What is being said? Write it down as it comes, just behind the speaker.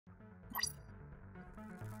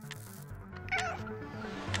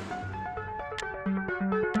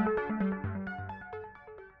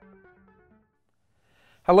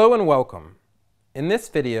Hello and welcome. In this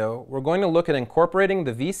video, we're going to look at incorporating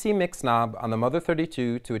the VC mix knob on the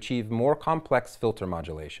Mother-32 to achieve more complex filter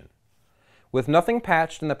modulation. With nothing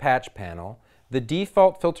patched in the patch panel, the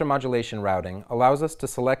default filter modulation routing allows us to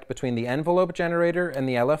select between the envelope generator and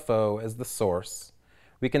the LFO as the source.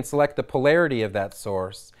 We can select the polarity of that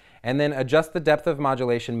source and then adjust the depth of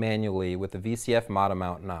modulation manually with the VCF mod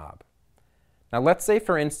amount knob. Now let's say,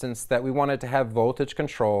 for instance, that we wanted to have voltage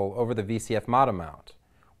control over the VCF mod amount.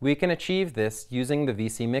 We can achieve this using the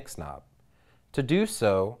VC mix knob. To do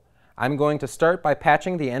so, I'm going to start by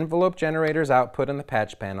patching the envelope generator's output in the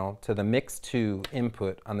patch panel to the mix 2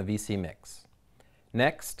 input on the VC mix.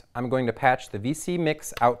 Next, I'm going to patch the VC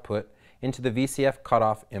mix output into the VCF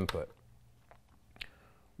cutoff input.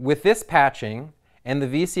 With this patching and the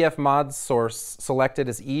VCF mod source selected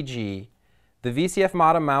as EG, the VCF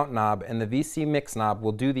mod amount knob and the VC mix knob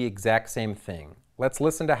will do the exact same thing. Let's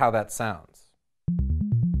listen to how that sounds.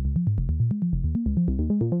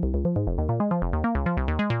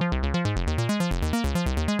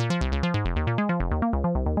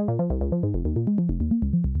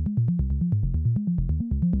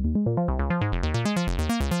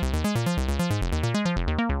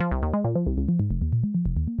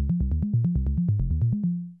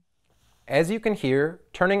 As you can hear,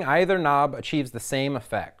 turning either knob achieves the same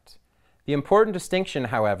effect. The important distinction,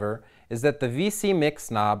 however, is that the VC mix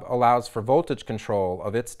knob allows for voltage control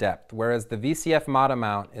of its depth, whereas the VCF mod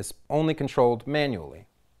amount is only controlled manually.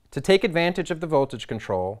 To take advantage of the voltage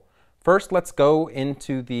control, first let's go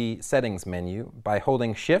into the settings menu by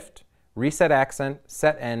holding Shift, Reset Accent,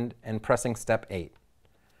 Set End, and pressing Step 8.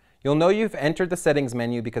 You'll know you've entered the settings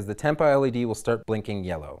menu because the tempo LED will start blinking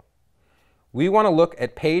yellow. We want to look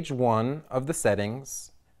at page 1 of the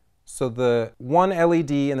settings, so the 1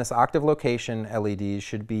 LED in this octave location LED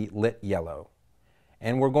should be lit yellow.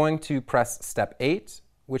 And we're going to press Step 8,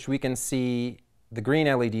 which we can see the green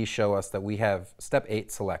LED show us that we have Step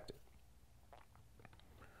 8 selected.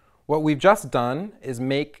 What we've just done is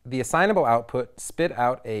make the assignable output spit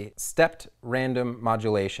out a stepped random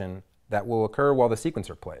modulation that will occur while the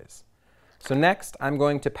sequencer plays. So next, I'm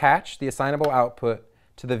going to patch the assignable output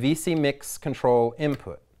to the VC mix control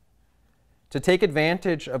input. To take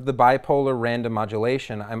advantage of the bipolar random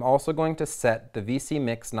modulation, I'm also going to set the VC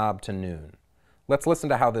mix knob to noon. Let's listen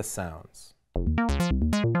to how this sounds.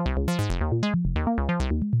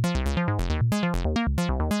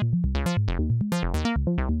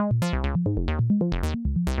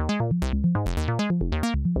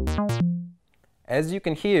 As you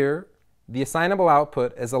can hear, the assignable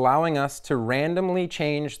output is allowing us to randomly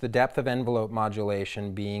change the depth of envelope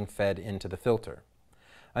modulation being fed into the filter.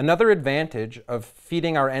 Another advantage of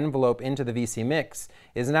feeding our envelope into the VC mix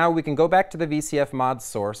is now we can go back to the VCF mod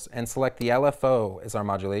source and select the LFO as our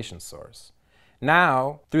modulation source.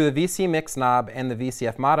 Now, through the VC mix knob and the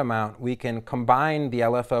VCF mod amount, we can combine the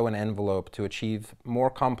LFO and envelope to achieve more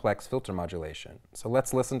complex filter modulation. So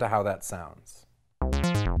let's listen to how that sounds.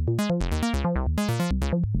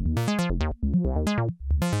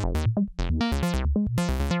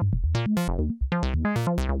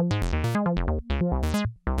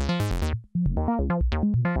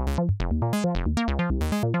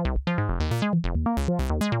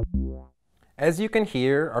 As you can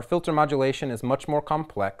hear, our filter modulation is much more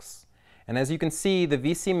complex, and as you can see, the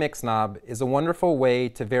VC mix knob is a wonderful way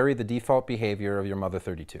to vary the default behavior of your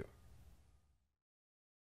Mother-32.